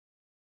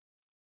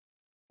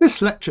This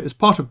lecture is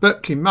part of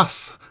Berkeley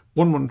Math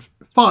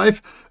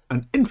 115,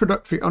 an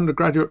introductory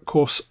undergraduate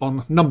course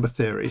on number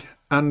theory,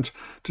 and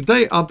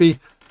today I'll be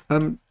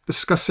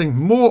discussing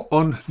more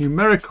on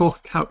numerical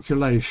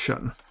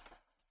calculation.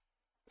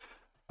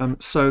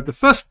 So the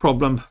first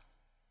problem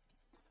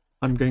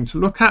I'm going to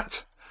look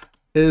at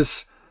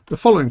is the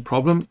following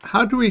problem.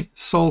 How do we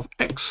solve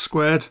x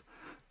squared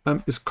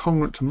is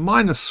congruent to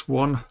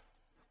 -1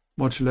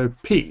 modulo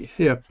p?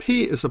 Here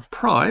p is a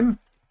prime,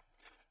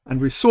 and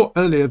we saw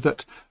earlier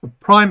that a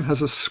prime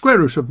has a square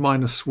root of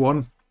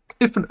 -1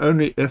 if and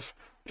only if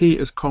p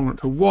is congruent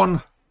to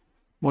 1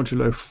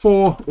 modulo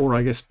 4, or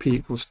I guess p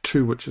equals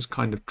 2, which is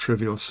kind of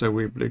trivial, so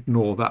we will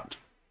ignore that.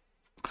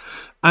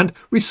 And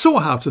we saw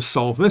how to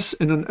solve this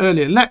in an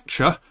earlier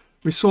lecture.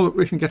 We saw that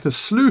we can get a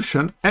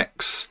solution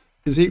x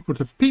is equal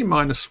to p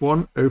minus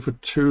 1 over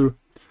 2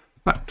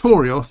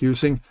 factorial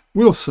using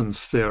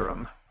Wilson's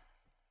theorem.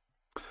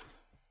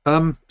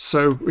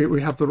 So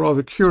we have the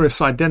rather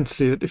curious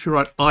identity that if you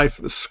write I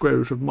for the square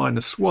root of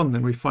 -1,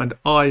 then we find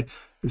I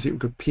is equal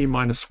to p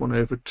minus 1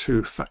 over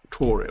 2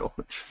 factorial,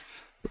 which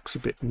looks a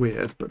bit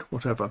weird, but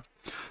whatever.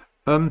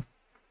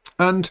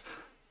 And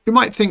you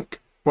might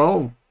think,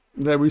 well,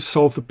 there we've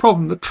solved the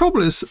problem. The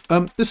trouble is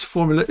this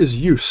formula is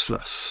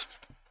useless,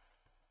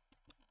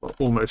 or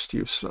almost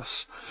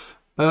useless.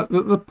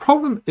 The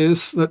problem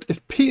is that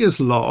if p is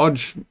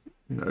large,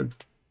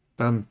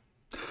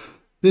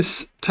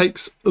 this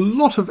takes a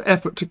lot of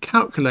effort to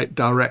calculate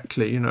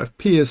directly. If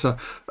p is a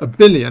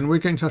billion, we're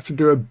going to have to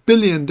do a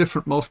billion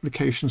different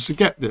multiplications to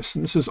get this,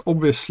 and this is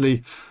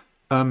obviously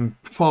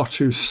far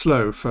too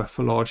slow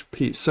for large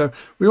p. So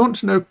we want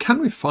to know, can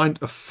we find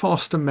a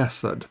faster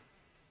method?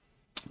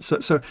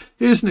 So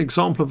here's an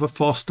example of a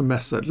faster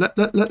method.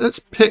 Let's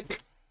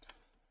pick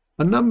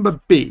a number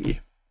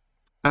b,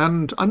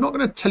 and I'm not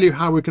going to tell you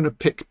how we're going to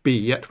pick b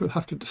yet. We'll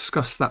have to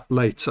discuss that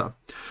later.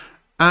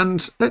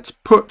 And let's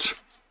put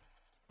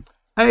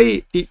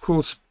a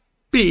equals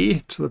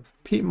b to the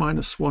p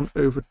minus 1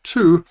 over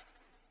 2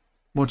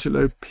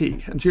 modulo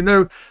p. And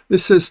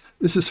this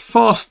is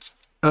fast,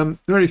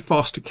 very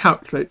fast to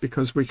calculate,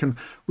 because we can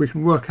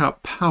work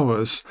out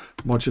powers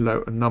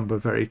modulo a number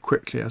very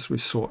quickly, as we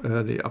saw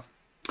earlier.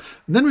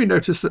 And then we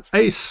notice that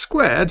a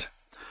squared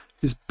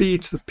is b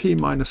to the p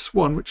minus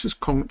 1, which is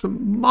congruent to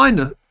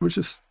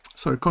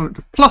congruent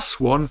to plus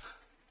 1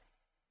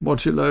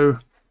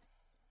 modulo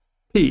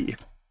p.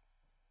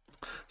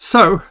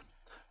 So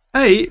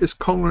a is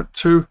congruent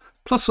to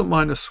plus or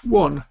minus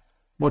 1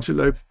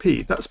 modulo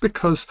p. That's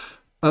because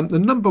the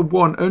number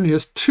 1 only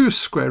has 2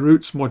 square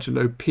roots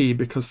modulo p,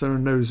 because there are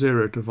no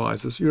zero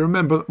divisors. You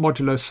remember that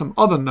modulo some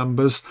other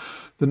numbers,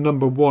 the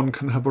number 1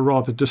 can have a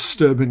rather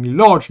disturbingly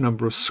large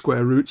number of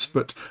square roots,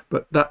 but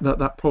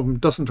that problem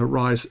doesn't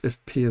arise if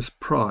p is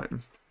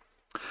prime.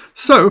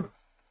 So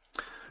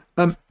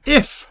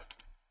if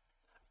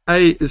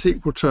a is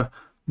equal to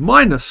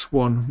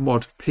 -1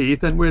 mod p,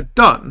 then we're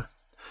done,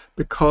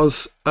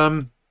 because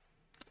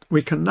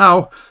we can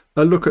now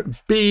look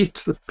at b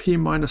to the p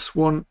minus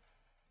 1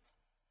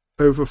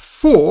 over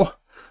 4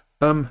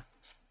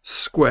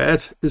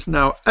 squared is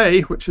now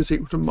a, which is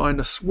equal to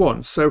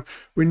 -1. So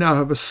we now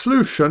have a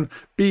solution.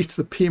 B to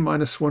the p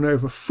minus 1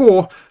 over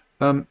 4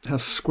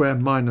 has square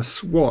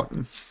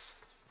 -1.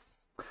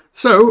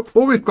 So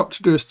all we've got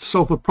to do is to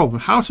solve the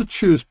problem, how to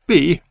choose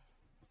b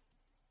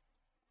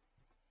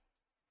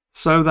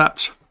so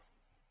that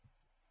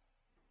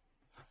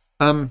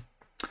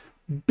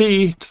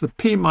b to the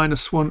p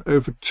minus 1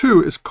 over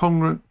 2 is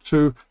congruent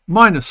to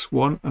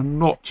 -1 and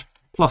not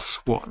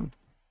 +1.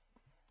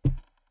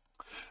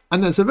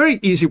 And there's a very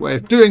easy way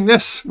of doing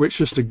this,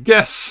 which is to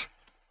guess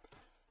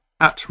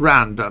at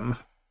random.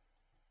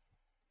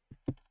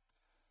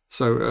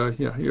 So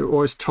yeah, you're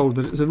always told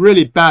that it's a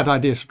really bad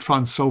idea to try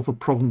and solve a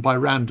problem by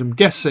random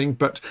guessing,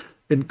 but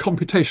in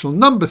computational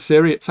number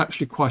theory, it's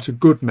actually quite a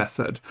good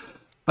method.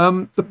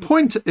 The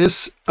point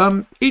is,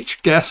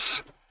 each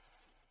guess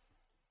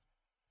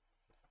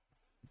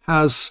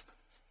has,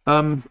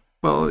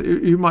 well,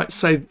 you might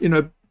say,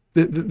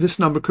 this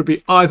number could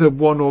be either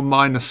 1 or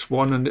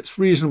 -1, and it's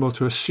reasonable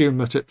to assume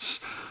that it's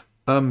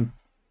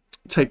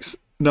takes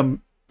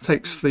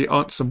the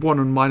answer 1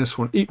 and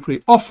 -1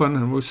 equally often,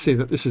 and we'll see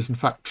that this is in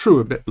fact true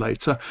a bit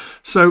later.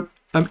 So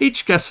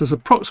each guess has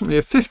approximately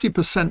a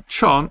 50%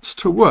 chance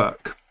to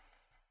work.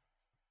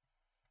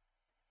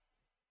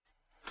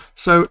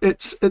 So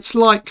it's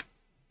like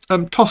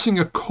tossing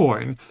a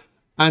coin,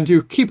 and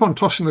you keep on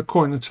tossing the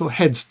coin until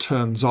heads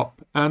turns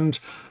up. And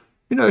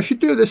if you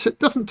do this, it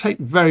doesn't take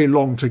very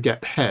long to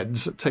get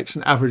heads. It takes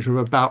an average of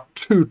about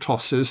 2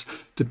 tosses,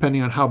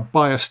 depending on how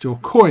biased your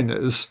coin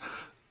is,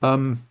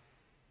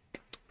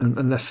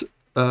 unless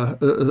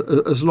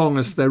as long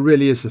as there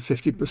really is a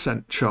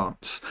 50%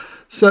 chance.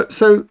 So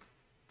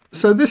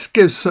this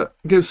gives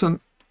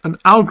an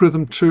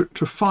algorithm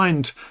to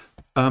find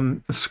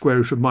a square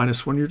root of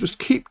 -1. You just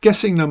keep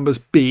guessing numbers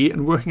b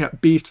and working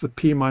out b to the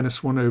p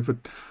minus 1 over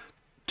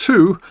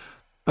 2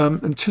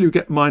 until you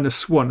get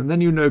 -1, and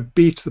then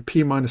b to the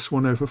p minus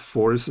 1 over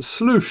 4 is a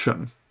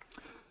solution.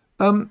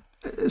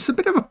 It's a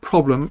bit of a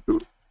problem.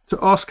 to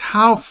ask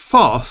how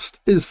fast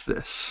is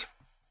this?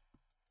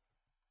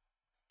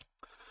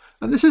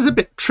 And this is a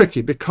bit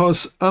tricky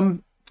because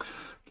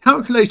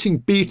calculating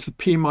b to the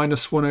p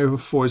minus 1 over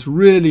 4 is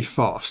really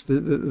fast. This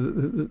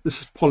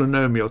is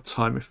polynomial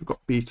time if we've got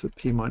b to the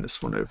p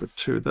minus 1 over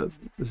 2.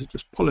 This is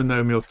just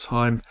polynomial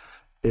time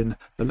in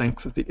the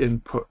length of the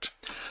input.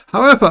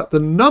 However, the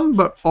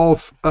number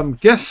of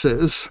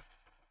guesses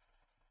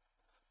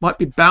might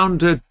be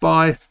bounded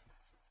by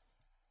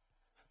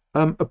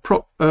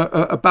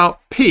about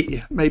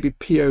p, maybe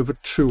p over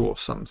 2 or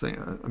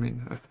something. I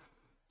mean,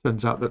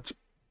 turns out that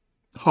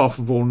half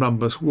of all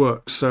numbers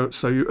work, so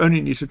you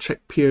only need to check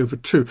p over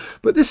 2.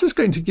 But this is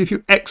going to give you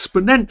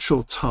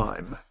exponential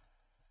time.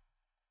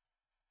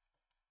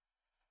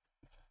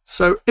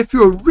 So if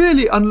you're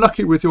really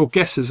unlucky with your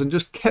guesses and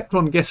just kept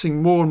on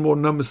guessing more and more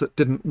numbers that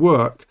didn't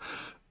work,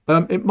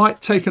 it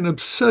might take an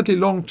absurdly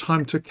long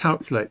time to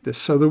calculate this.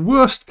 So the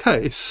worst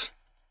case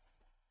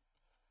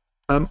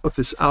of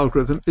this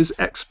algorithm is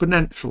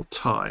exponential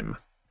time.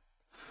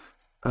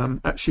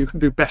 Actually, you can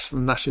do better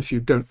than that if you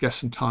don't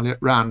guess entirely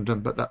at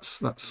random, but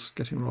that's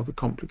getting rather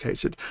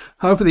complicated.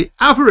 However, the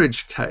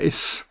average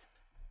case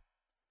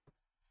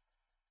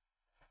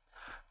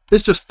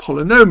is just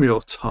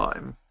polynomial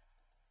time.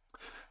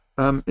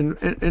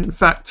 In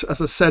fact, as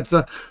I said,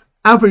 the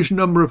average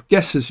number of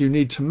guesses you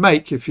need to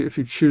make if you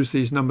choose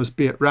these numbers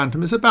b at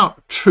random is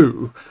about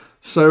 2.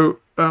 So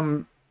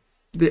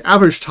the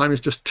average time is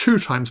just 2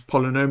 times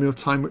polynomial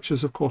time, which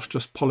is of course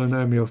just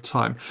polynomial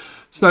time.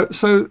 So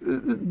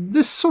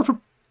this sort of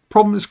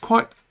problem is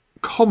quite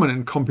common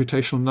in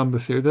computational number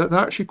theory. There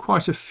are actually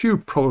quite a few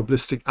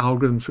probabilistic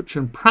algorithms which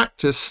in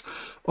practice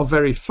are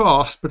very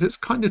fast, but it's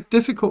kind of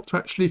difficult to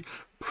actually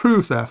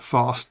prove they're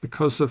fast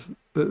because of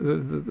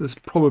this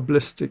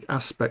probabilistic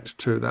aspect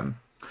to them.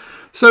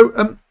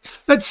 So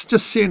let's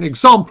just see an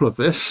example of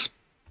this.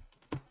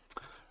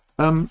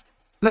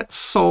 Let's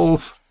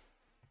solve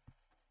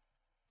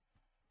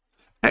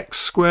x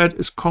squared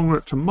is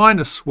congruent to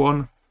minus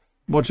 1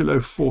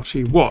 modulo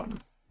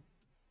 41.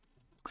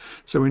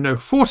 So we know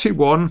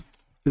 41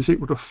 is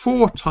equal to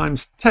 4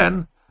 times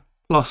 10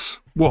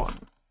 plus 1.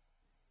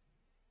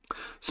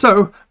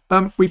 So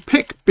we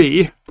pick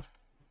b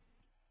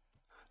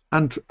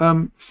and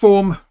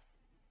form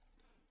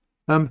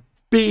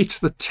b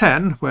to the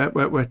 10,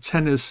 where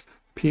 10 is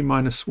p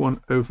minus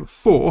 1 over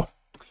 4.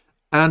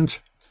 And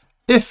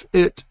if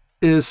it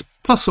is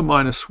plus or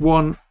minus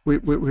 1,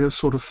 we have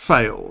sort of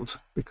failed,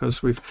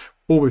 because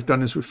all we've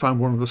done is we've found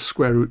one of the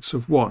square roots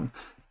of 1.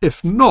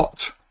 If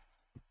not,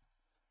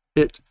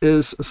 it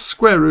is a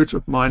square root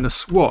of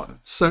minus 1.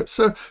 So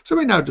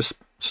we now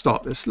just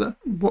start this.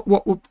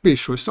 What would b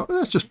shall we start with?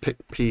 Let's just pick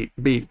b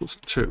equals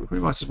 2. We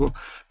might as well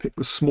pick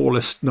the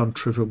smallest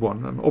non-trivial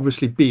one.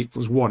 Obviously b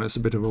equals 1 is a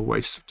bit of a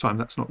waste of time.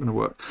 That's not going to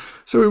work.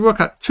 So we work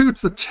out 2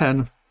 to the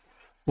 10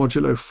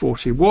 modulo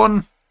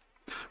 41.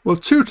 Well,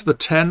 2 to the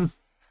 10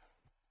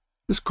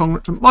 is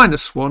congruent to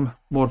minus 1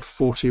 mod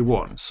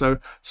 41. So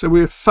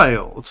we have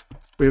failed.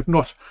 We have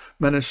not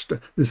managed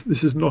to, this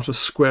is not a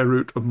square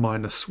root of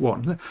minus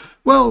 1.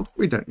 Well,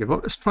 we don't give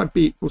up. Let's try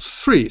b equals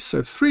 3.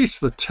 So 3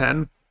 to the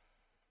 10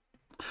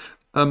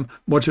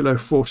 modulo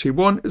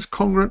 41 is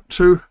congruent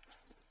to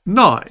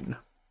 9.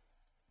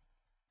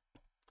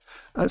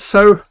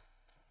 So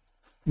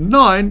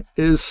 9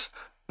 is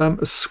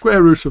a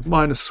square root of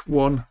minus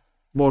 1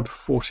 mod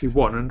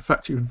 41. And in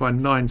fact, you can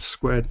find 9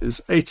 squared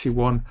is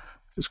 81,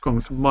 which is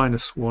congruent to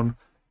minus 1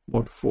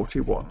 mod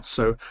 41.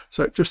 So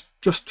it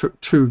just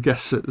took 2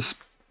 guesses.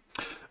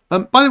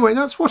 By the way,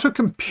 that's what a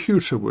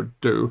computer would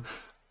do.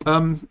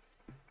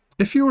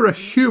 If you were a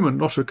human,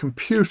 not a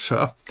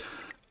computer,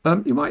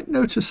 you might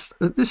notice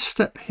that this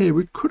step here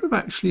we could have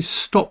actually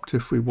stopped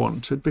if we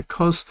wanted,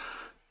 because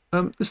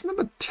this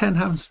number 10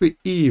 happens to be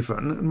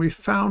even, and we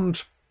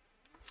found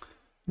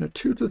 2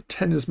 to the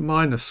 10 is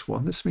minus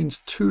 1. This means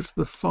 2 to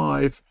the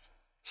 5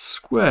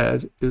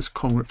 squared is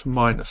congruent to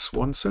minus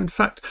 1. So in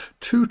fact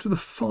 2 to the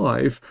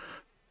 5,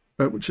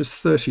 which is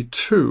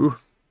 32,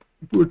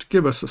 would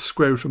give us a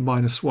square root of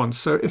minus 1.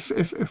 So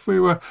if we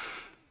were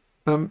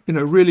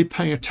really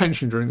paying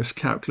attention during this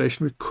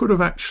calculation, we could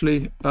have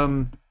actually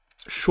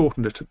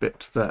shortened it a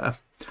bit there.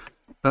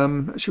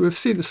 Actually, we'll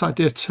see this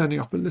idea turning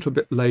up a little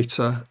bit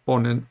later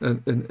on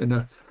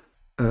in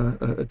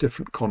a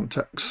different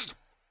context.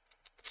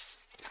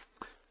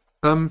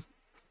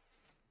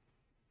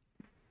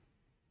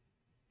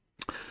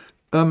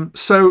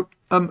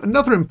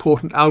 Another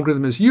important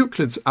algorithm is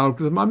Euclid's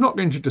algorithm. I'm not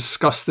going to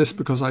discuss this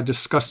because I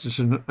discussed it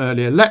in an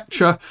earlier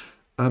lecture.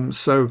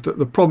 So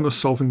the problem of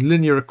solving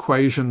linear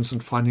equations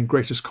and finding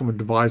greatest common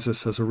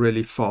divisors has a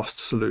really fast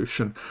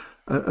solution.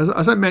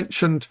 As I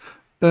mentioned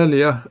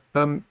earlier,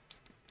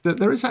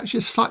 there is actually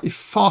a slightly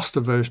faster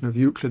version of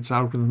Euclid's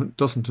algorithm that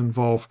doesn't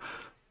involve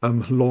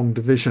long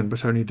division,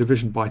 but only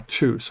division by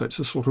 2. So it's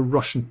a sort of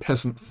Russian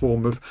peasant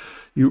form of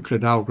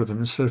Euclid algorithm.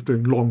 Instead of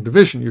doing long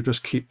division, you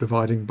just keep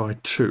dividing by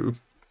 2.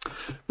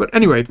 But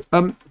anyway,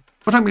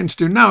 what I'm going to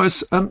do now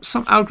is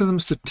some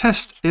algorithms to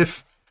test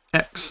if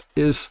x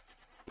is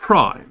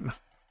prime.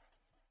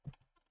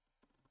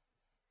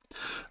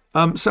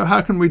 So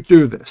how can we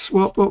do this?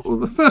 Well,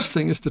 the first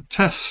thing is to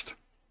test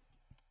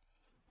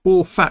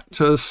all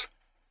factors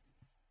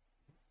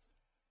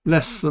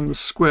less than the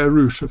square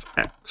root of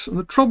x. And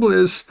the trouble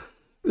is,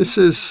 this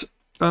is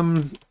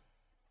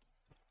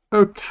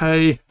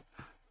okay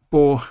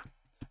for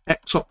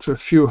x up to a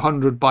few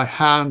hundred by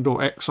hand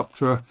or x up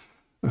to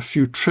a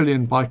few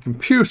trillion by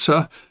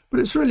computer, but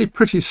it's really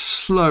pretty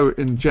slow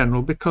in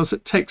general because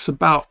it takes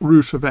about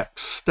root of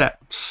x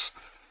steps.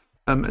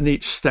 And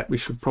each step we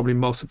should probably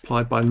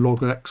multiply by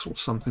log x or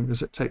something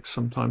because it takes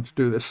some time to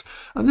do this.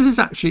 And this is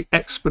actually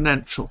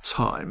exponential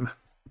time.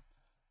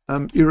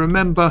 You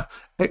remember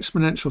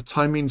exponential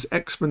time means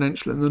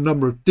exponential in the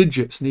number of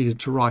digits needed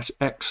to write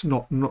x,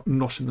 not in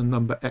the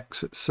number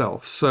x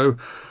itself. So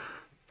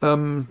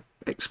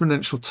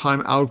exponential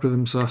time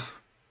algorithms are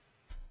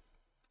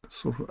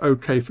sort of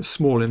okay for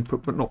small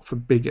input, but not for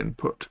big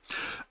input.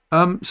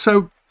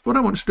 So what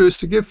I want to do is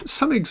to give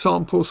some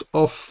examples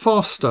of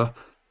faster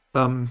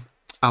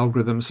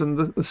algorithms, and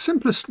the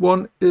simplest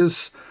one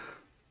is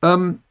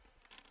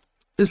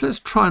let's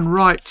try and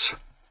write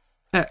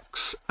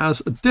x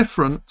as a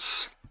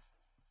difference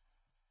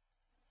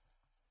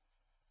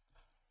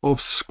of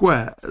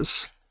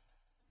squares.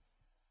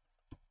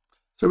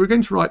 So we're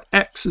going to write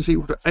x is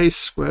equal to a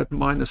squared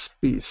minus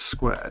b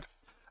squared.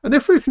 And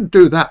if we can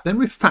do that, then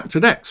we've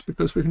factored x,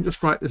 because we can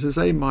just write this as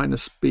a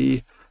minus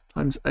b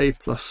times a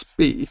plus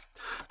b.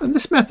 And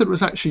this method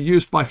was actually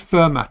used by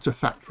Fermat to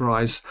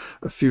factorize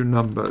a few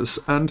numbers.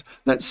 And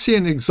let's see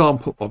an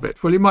example of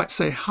it. Well, you might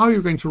say, how are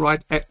you going to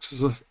write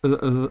x as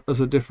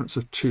a difference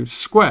of two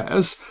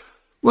squares?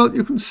 Well,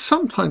 you can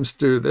sometimes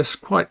do this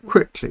quite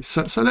quickly.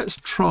 So let's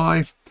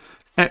try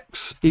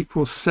x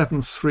equals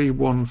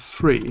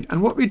 7313.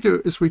 And what we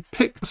do is we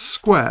pick a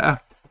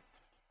square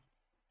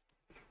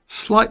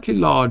slightly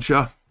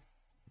larger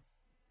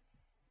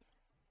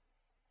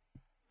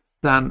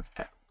than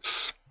x.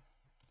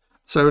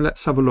 So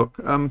let's have a look.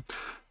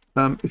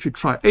 If you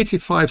try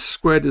 85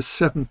 squared is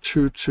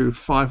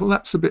 7225. Well,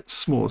 that's a bit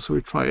small. So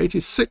we try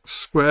 86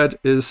 squared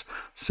is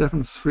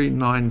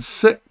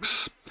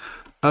 7396.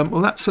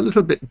 Well, that's a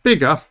little bit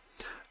bigger.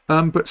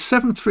 But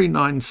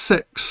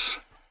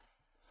 7396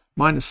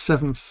 minus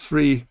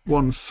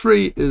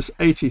 7313 is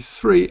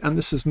 83. And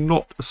this is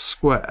not a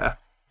square.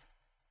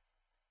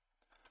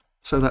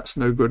 So that's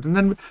no good. And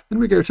then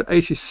we go to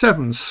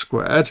 87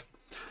 squared.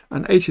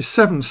 And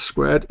 87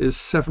 squared is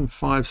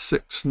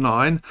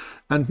 7569.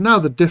 And now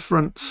the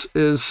difference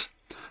is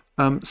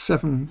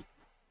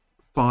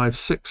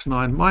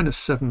 7569 minus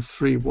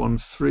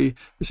 7313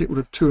 is equal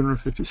to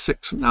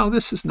 256. Now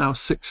this is now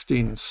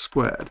 16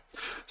 squared.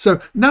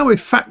 So now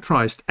we've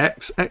factorized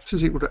x. X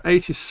is equal to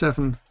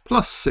 87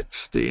 plus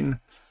 16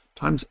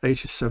 times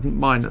 87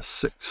 minus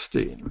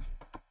 16.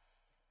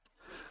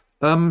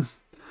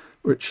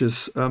 Which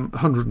is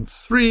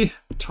 103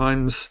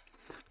 times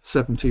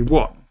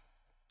 71.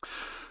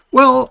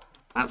 Well,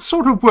 that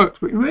sort of works,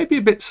 but you may be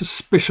a bit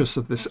suspicious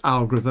of this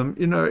algorithm.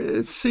 You know,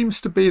 it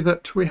seems to be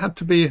that we had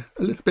to be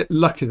a little bit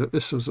lucky that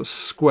this was a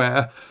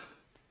square.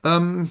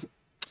 And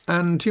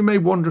you may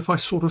wonder if I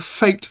sort of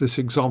faked this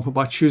example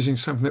by choosing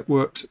something that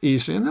works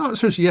easily. And the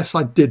answer is yes,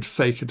 I did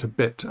fake it a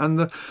bit. And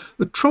the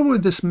trouble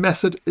with this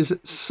method is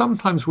it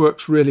sometimes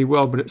works really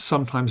well, but it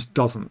sometimes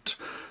doesn't.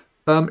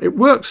 It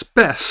works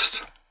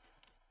best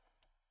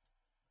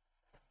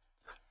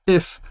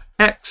if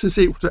x is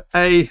equal to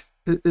a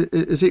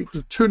is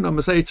equal to two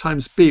numbers a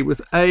times b, with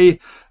a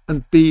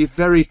and b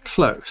very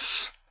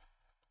close.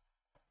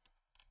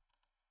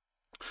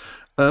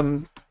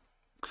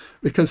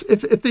 Because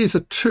if these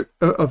are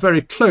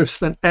very close,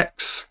 then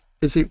x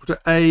is equal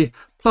to a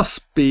plus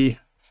b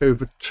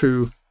over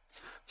 2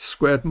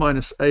 squared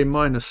minus a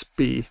minus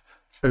b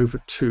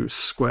over 2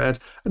 squared.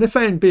 And if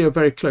a and b are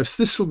very close,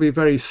 this will be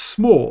very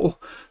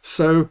small.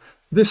 So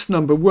this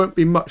number won't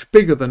be much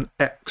bigger than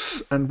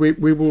x, and we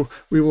will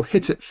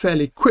hit it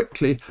fairly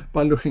quickly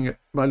by looking at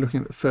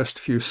the first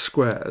few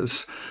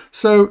squares.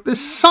 So this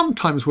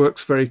sometimes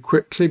works very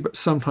quickly, but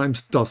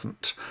sometimes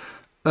doesn't.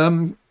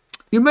 You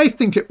may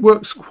think it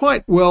works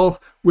quite well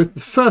with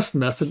the first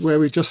method, where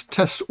we just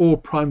test all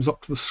primes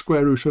up to the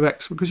square root of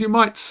x, because you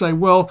might say,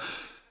 well,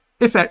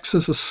 if x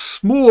is a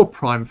small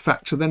prime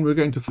factor, then we're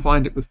going to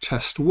find it with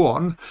test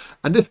 1.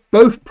 And if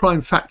both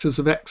prime factors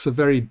of x are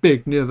very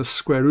big, near the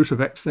square root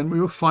of x, then we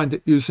will find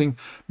it using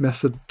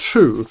method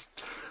 2.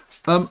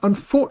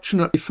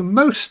 Unfortunately, for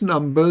most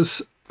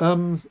numbers,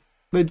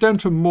 they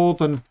don't have more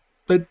than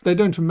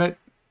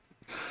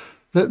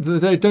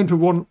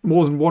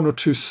more than one or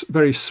two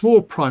very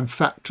small prime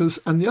factors,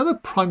 and the other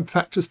prime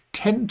factors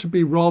tend to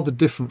be rather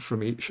different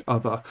from each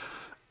other.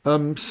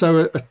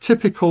 So a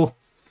typical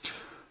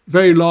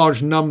very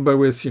large number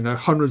with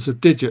hundreds of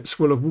digits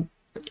will have,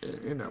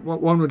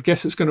 one would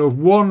guess it's going to have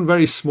one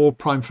very small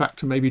prime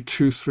factor, maybe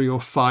 2, 3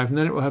 or 5, and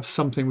then it will have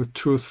something with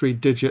 2 or 3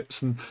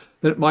 digits, and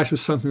then it might have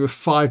something with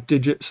 5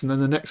 digits, and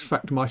then the next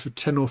factor might have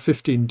 10 or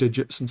 15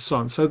 digits, and so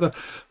on. So the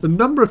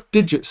number of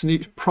digits in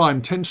each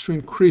prime tends to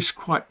increase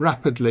quite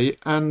rapidly,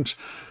 and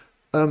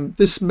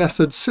this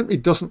method simply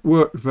doesn't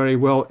work very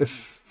well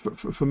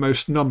for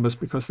most numbers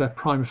because their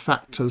prime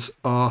factors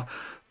are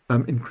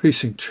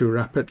increasing too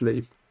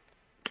rapidly.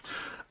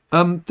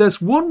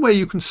 There's one way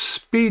you can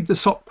speed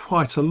this up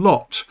quite a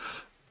lot.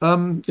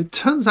 It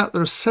turns out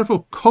there are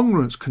several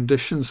congruence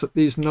conditions that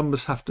these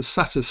numbers have to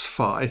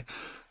satisfy,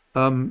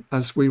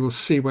 as we will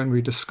see when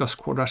we discuss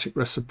quadratic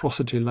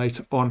reciprocity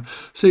later on.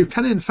 So you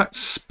can in fact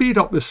speed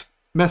up this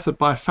method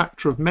by a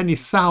factor of many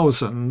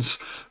thousands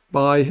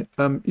by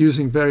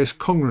using various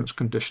congruence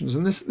conditions.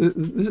 And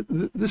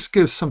this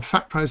gives some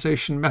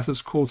factorization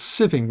methods called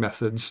sieving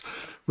methods,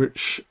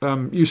 which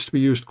used to be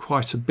used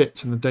quite a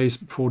bit in the days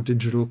before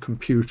digital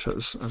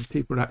computers, and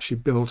people would actually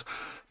build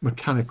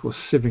mechanical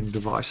sieving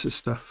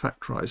devices to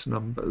factorize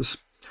numbers.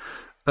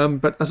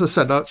 But as I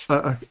said,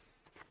 that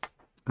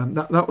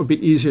would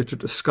be easier to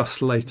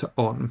discuss later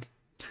on.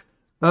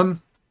 Now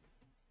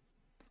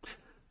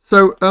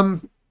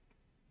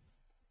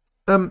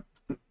I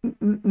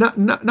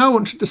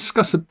want to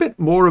discuss a bit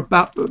more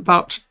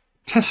about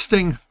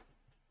testing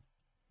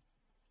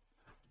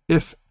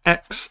if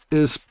x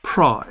is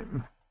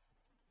prime.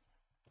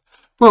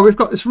 Well, we've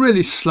got this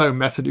really slow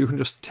method. You can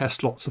just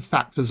test lots of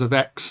factors of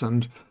x,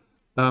 and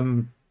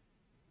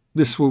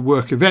this will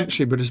work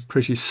eventually, but it's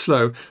pretty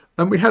slow.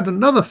 And we had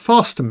another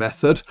faster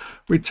method.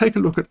 We take a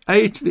look at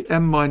a to the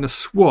m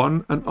minus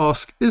 1 and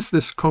ask, is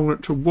this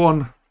congruent to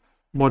 1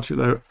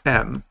 modulo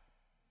m?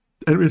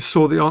 And we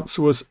saw the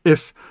answer was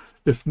if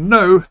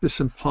no, this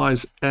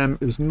implies m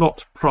is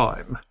not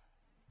prime.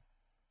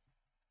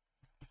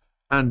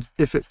 And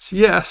if it's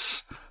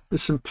yes,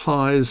 this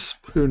implies,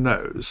 who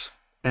knows,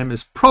 m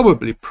is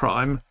probably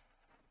prime,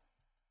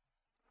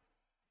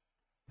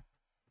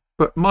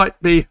 but it might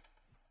be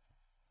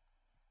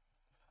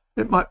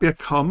a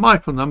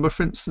Carmichael number.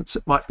 For instance,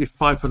 it might be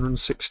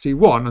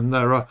 561, and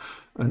there are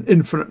an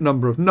infinite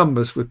number of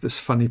numbers with this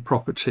funny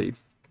property.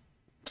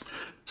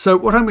 So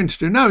what I'm going to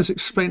do now is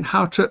explain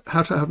how to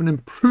have an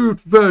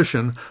improved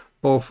version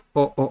of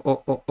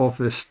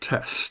this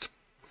test.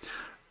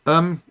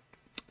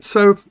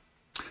 So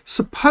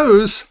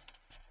suppose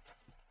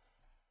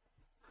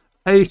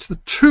a to the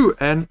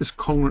 2n is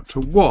congruent to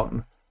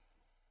 1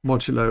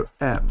 modulo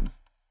m.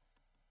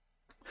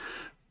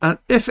 And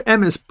if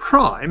m is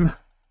prime,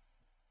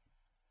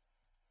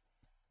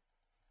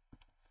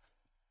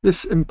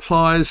 this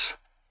implies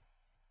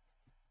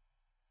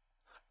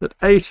that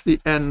a to the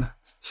n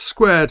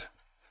squared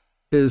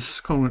is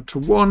congruent to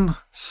 1,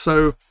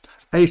 so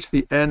a to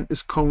the n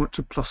is congruent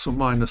to plus or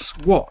minus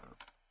 1.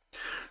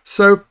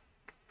 So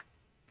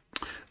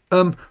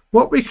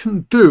what we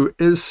can do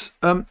is,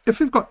 if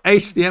we've got a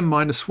to the m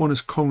minus 1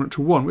 is congruent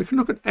to 1, we can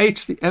look at a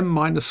to the m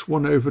minus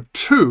 1 over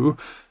 2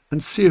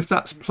 and see if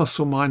that's plus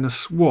or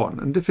minus 1.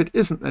 And if it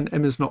isn't, then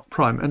m is not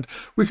prime. And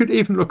we could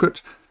even look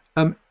at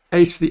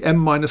a to the m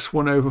minus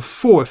 1 over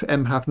 4 if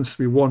m happens to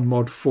be 1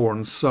 mod 4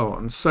 and so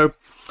on. So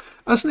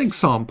as an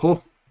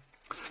example,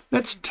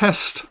 let's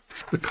test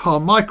the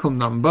Carmichael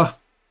number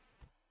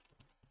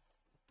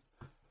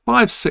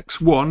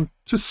 561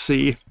 to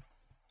see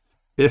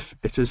if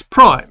it is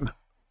prime.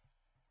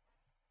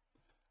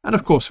 And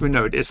of course we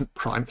know it isn't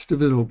prime, it's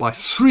divisible by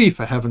 3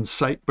 for heaven's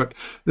sake, but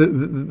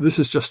this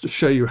is just to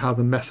show you how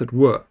the method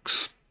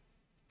works.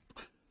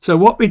 So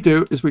what we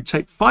do is we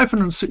take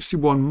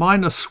 561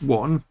 minus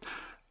 1,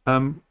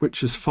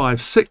 which is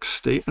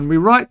 560, and we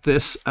write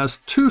this as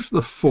 2 to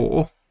the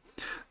 4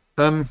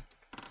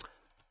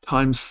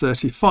 times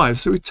 35.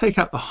 So we take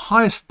out the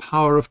highest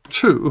power of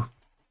 2,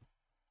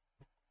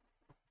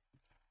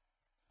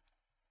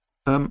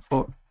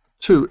 or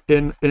 2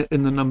 in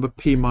the number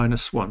p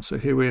minus 1. So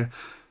here we're,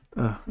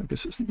 I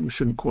guess we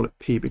shouldn't call it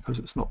p because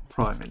it's not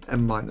prime in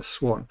m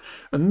minus 1.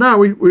 And now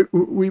we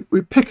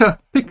pick a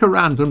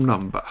random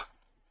number,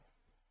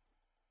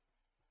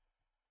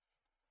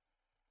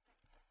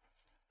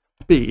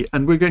 b,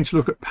 and we're going to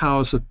look at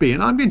powers of b.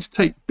 And I'm going to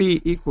take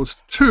b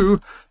equals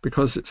 2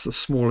 because it's the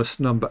smallest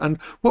number. And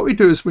what we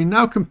do is we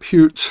now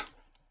compute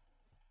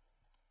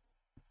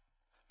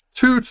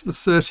 2 to the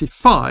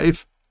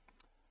 35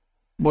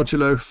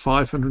 modulo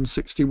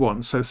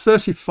 561. So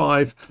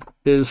 35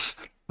 is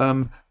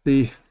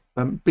the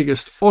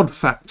biggest odd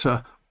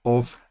factor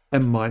of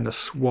m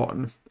minus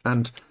 1,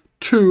 and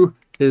 2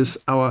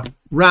 is our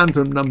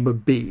random number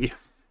b.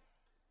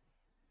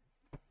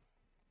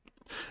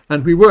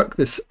 And we work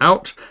this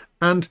out,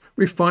 and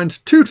we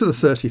find 2 to the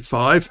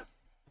 35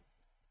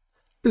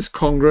 is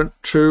congruent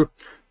to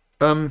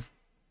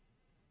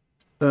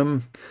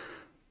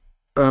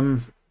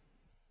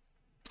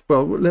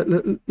well,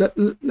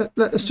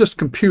 let's just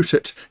compute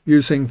it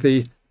using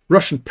the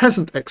Russian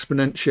peasant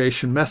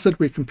exponentiation method.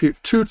 We compute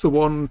 2 to the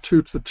 1,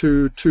 2 to the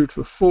 2, 2 to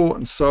the 4,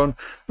 and so on,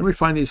 and we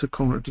find these are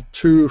congruent to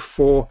 2,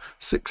 4,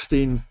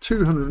 16,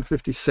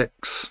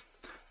 256,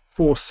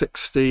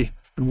 460,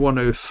 and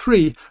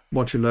 103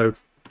 modulo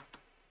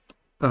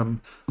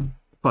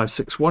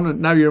 561.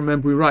 And now you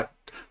remember we write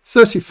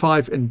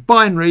 35 in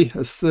binary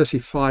as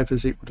 35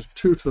 is equal to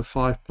 2 to the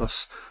 5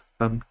 plus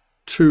 2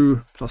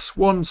 2 plus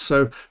 1,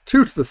 so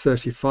 2 to the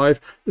 35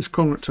 is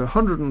congruent to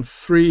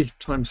 103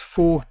 times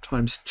 4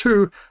 times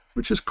 2,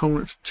 which is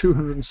congruent to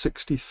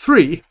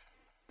 263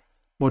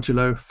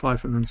 modulo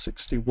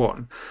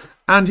 561.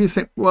 And you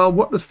think, well,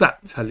 what does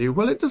that tell you?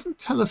 Well, it doesn't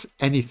tell us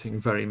anything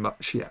very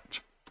much yet.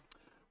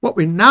 What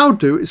we now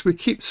do is we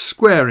keep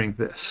squaring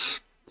this.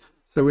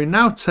 So we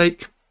now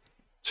take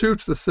 2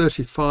 to the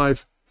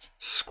 35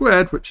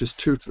 squared, which is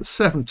 2 to the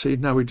 70.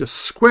 Now we just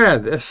square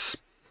this.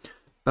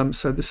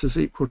 So this is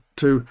equal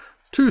to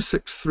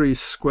 263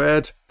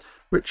 squared,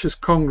 which is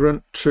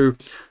congruent to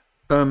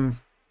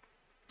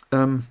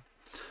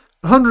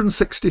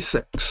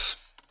 166.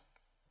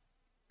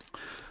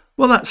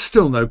 Well, that's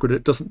still no good.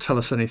 It doesn't tell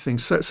us anything.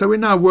 So we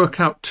now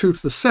work out 2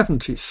 to the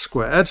 70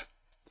 squared,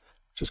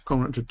 which is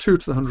congruent to 2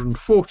 to the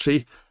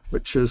 140,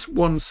 which is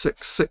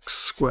 166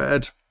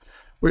 squared,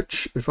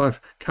 which, if I've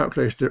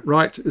calculated it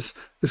right, is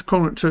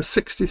congruent to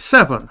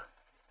 67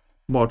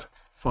 mod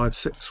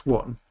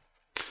 561.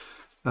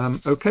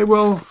 Okay,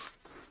 well,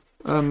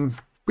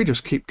 we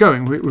just keep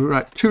going. We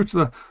write 2 to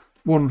the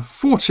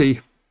 140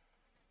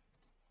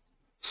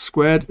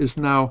 squared is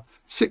now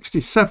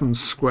 67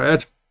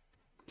 squared,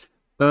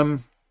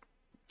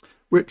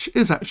 which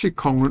is actually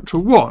congruent to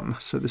 1.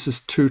 So this is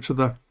 2 to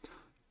the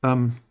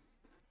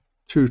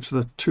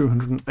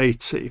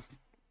 280.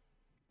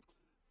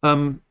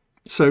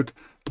 So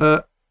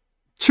 2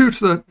 to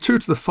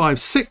the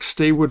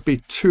 560 would be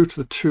 2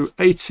 to the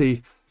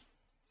 280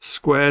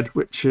 squared,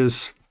 which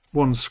is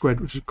 1 squared,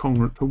 which is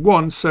congruent to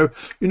 1. So,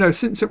 you know,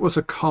 since it was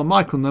a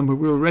Carmichael number,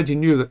 we already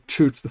knew that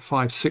 2 to the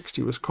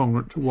 560 was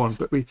congruent to 1,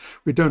 but we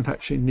don't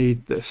actually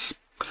need this.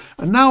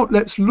 And now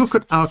let's look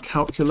at our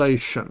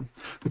calculation.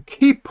 The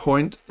key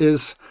point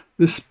is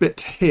this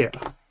bit here.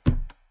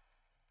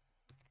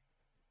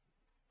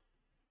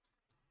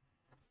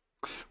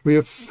 We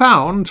have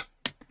found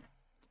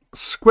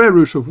square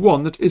root of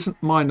 1 that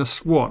isn't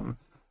minus 1.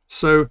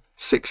 So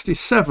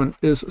 67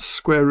 is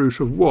square root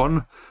of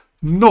 1,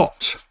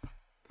 not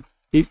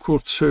equal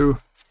to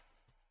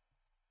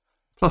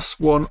plus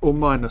 1 or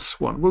minus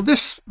 1. Well,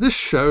 this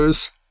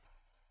shows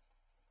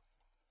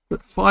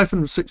that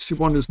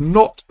 561 is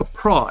not a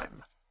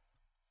prime,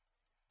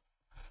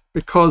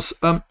 because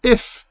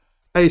if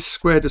a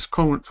squared is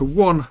congruent to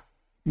 1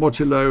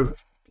 modulo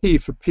p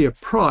for p a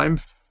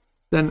prime,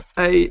 then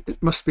a it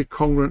must be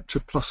congruent to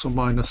plus or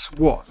minus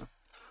 1.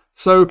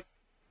 So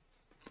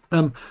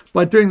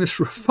by doing this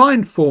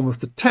refined form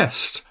of the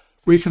test,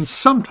 we can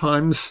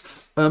sometimes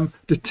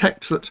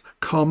detect that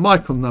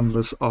Carmichael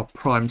numbers are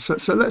prime. So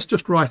let's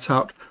just write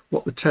out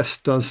what the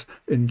test does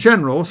in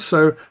general.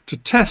 So to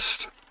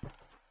test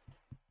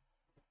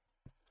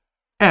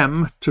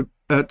m to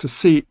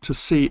see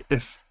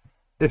if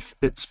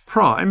it's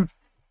prime,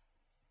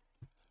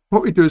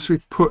 what we do is we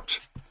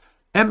put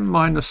m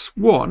minus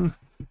 1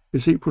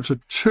 is equal to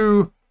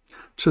 2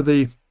 to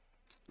the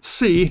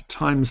c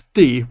times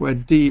d, where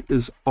d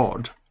is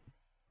odd.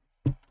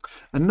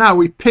 And now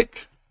we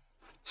pick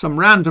some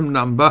random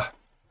number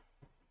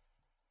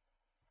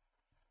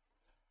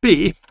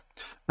b,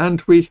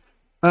 and we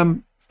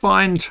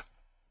find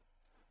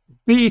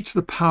b to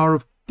the power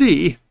of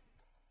d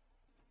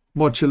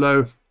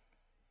modulo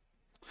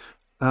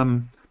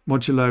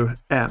modulo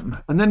m,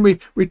 and then we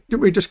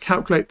just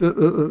calculate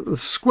the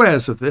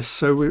squares of this.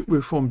 So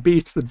we form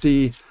b to the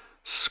d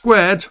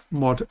squared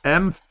mod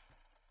m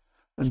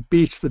and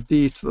b to the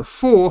d to the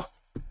 4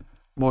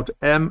 mod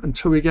m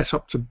until we get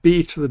up to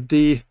b to the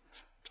d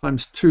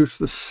times 2 to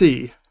the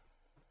c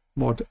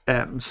mod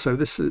m. So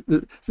this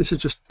is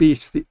just b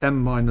to the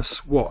m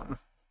minus 1.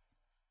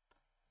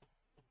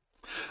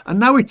 And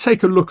now we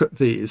take a look at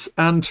these,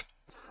 and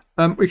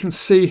we can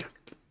see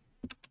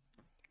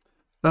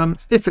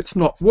if it's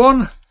not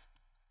 1,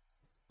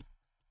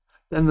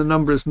 then the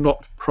number is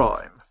not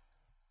prime.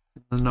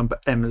 The number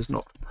m is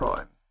not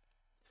prime.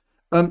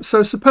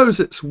 So suppose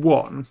it's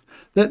 1,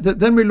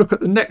 then we look at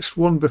the next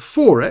one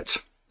before it,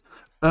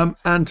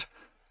 and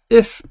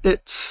if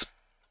it's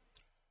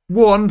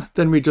 1,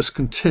 then we just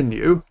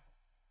continue.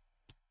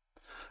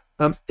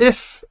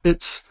 If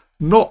it's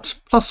not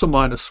plus or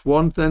minus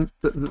 1, then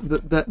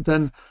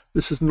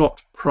this is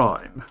not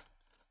prime,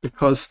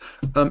 because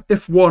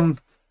if 1,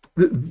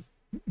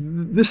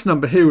 this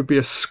number here would be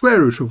a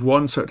square root of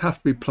 1, so it'd have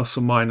to be plus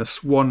or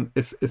minus 1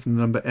 if the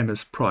number m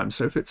is prime.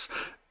 So if it's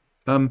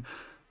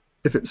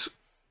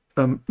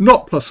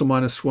not plus or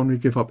minus 1, we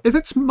give up. If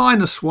it's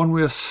minus 1,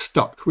 we are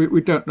stuck. We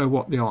don't know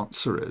what the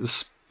answer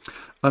is.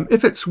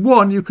 If it's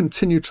 1, you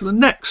continue to the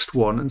next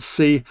one and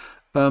see.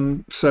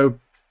 So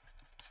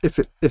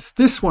if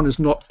this one is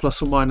not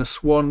plus or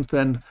minus 1,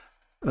 then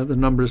the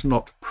number is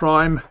not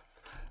prime.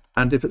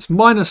 And if it's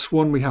minus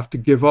 1, we have to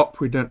give up.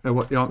 We don't know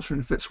what the answer is.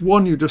 And if it's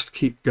 1, you just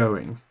keep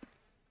going.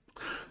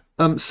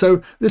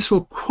 So this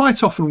will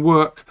quite often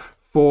work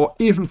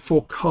even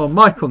for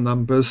Carmichael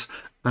numbers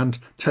and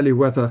tell you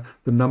whether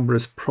the number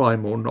is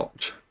prime or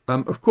not.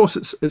 Of course,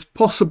 it's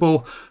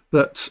possible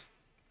that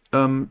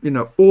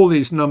all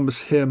these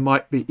numbers here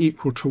might be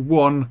equal to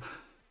 1,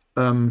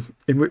 in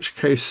which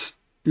case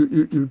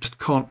you just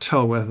can't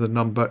tell whether the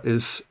number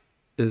is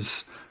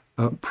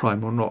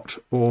prime or not,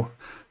 or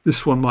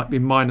this one might be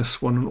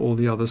 -1 and all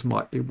the others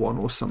might be 1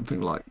 or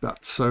something like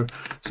that. So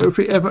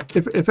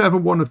if ever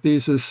one of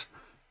these is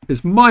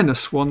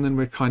 -1, then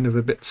we're kind of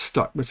a bit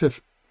stuck.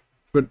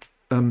 But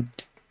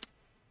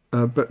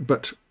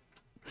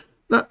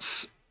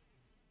that's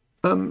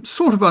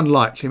sort of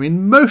unlikely. I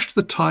mean, most of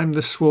the time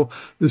this will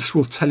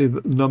tell you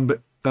that the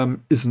number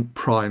isn't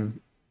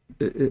prime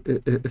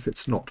if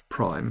it's not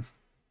prime.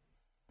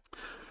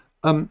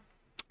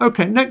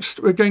 Okay,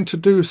 next we're going to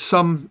do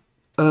some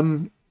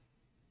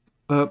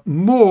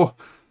more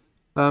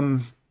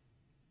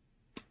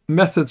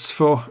methods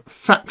for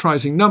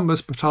factorizing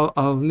numbers, but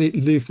I'll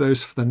leave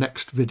those for the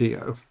next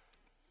video.